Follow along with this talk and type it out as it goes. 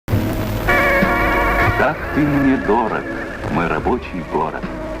Как ты мне дорог, мой рабочий город,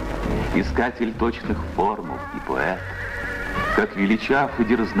 искатель точных формул и поэт, как величав и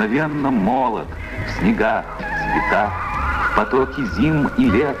дерзновенно молод в снегах, в цветах, в потоке зим и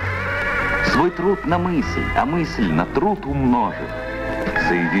лет, свой труд на мысль, а мысль на труд умножив,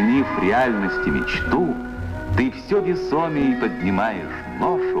 соединив реальность и мечту, ты все весомее поднимаешь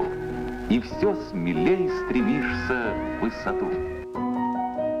ношу и все смелей стремишься в высоту.